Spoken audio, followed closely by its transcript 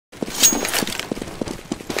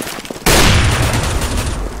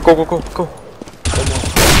Go, go, go, go. No more.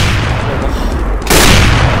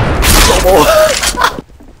 No more.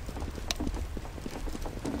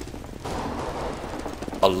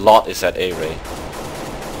 A lot is at A, Ray.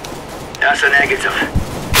 That's a negative.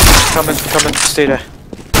 Come in, stay there.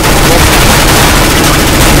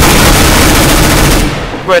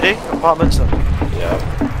 Ready? Apartments then. Yeah.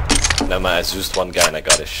 Never mind, I Zues one guy and I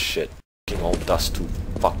got his shit. Fucking old dust two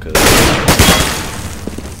fuckers.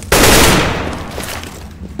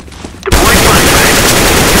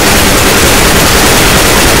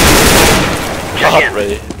 Check in.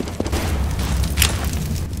 Ray.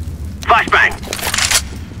 Flashbang.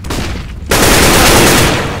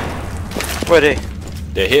 Ready?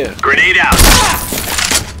 They're here. Grenade out.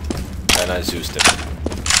 And I Zuesed him.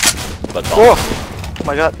 But Oh! don't. Oh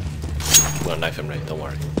my god. I'm gonna knife him, Ray, don't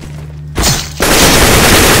worry.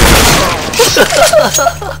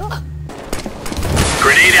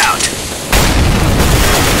 Grenade out.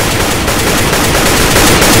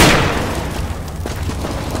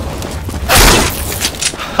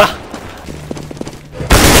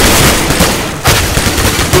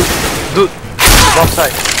 Dude! Bomb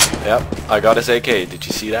side. Yep, I got his AK, did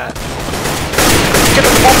you see that? Get the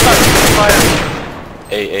bomb side! Fire!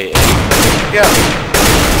 A. Yeah.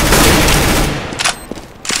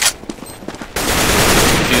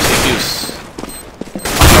 Defuse.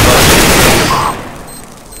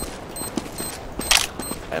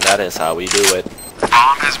 And that is how we do it.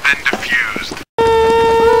 Bomb has been defused.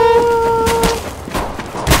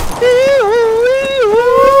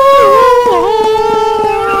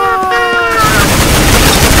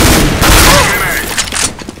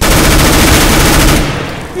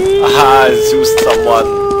 Ah, Zeus someone.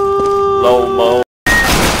 Low mo.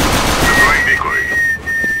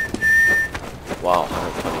 Wow,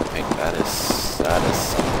 120 ping. That is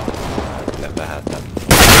something. I've never had that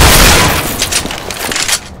before.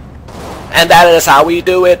 And that is how we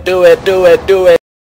do it.